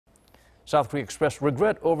South Korea expressed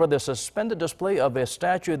regret over the suspended display of a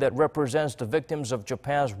statue that represents the victims of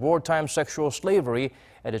Japan's wartime sexual slavery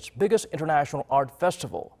at its biggest international art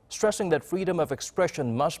festival. Stressing that freedom of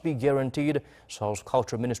expression must be guaranteed, Seoul's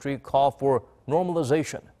Culture Ministry called for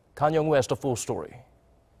normalization. Hyeong-woo has the full story.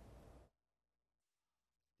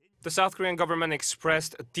 The South Korean government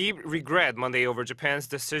expressed deep regret Monday over Japan's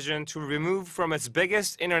decision to remove from its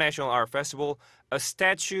biggest international art festival a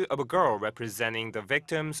statue of a girl representing the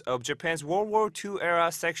victims of Japan's World War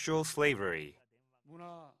II-era sexual slavery.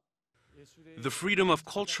 The freedom of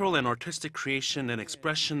cultural and artistic creation and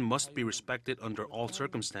expression must be respected under all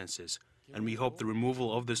circumstances, and we hope the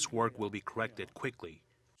removal of this work will be corrected quickly.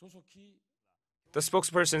 The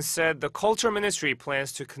spokesperson said the Culture Ministry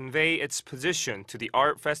plans to convey its position to the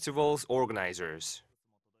art festival's organizers.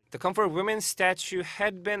 The Comfort Women's statue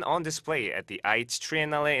had been on display at the Aichi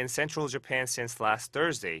Triennale in central Japan since last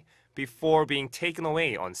Thursday, before being taken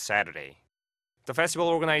away on Saturday. The festival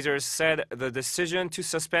organizers said the decision to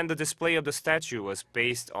suspend the display of the statue was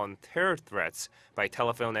based on terror threats by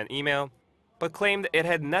telephone and email, but claimed it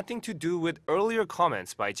had nothing to do with earlier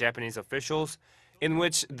comments by Japanese officials in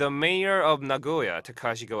which the mayor of Nagoya,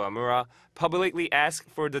 Takashi Kawamura, publicly asked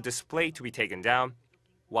for the display to be taken down,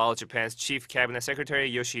 while Japan's chief cabinet secretary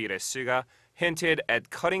Yoshihide Suga hinted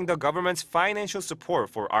at cutting the government's financial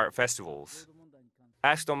support for art festivals.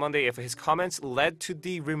 Asked on Monday if his comments led to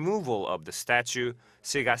the removal of the statue,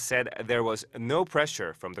 Suga said there was no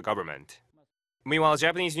pressure from the government. Meanwhile,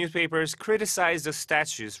 Japanese newspapers criticized the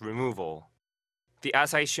statue's removal. The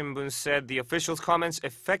Asahi Shimbun said the official's comments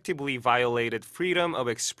effectively violated freedom of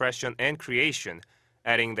expression and creation,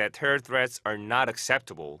 adding that terror threats are not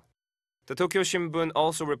acceptable. The Tokyo Shimbun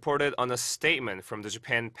also reported on a statement from the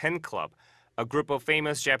Japan Pen Club, a group of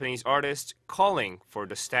famous Japanese artists calling for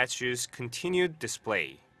the statue's continued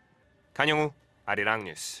display. Hyeong-woo, Arirang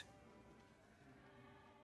News.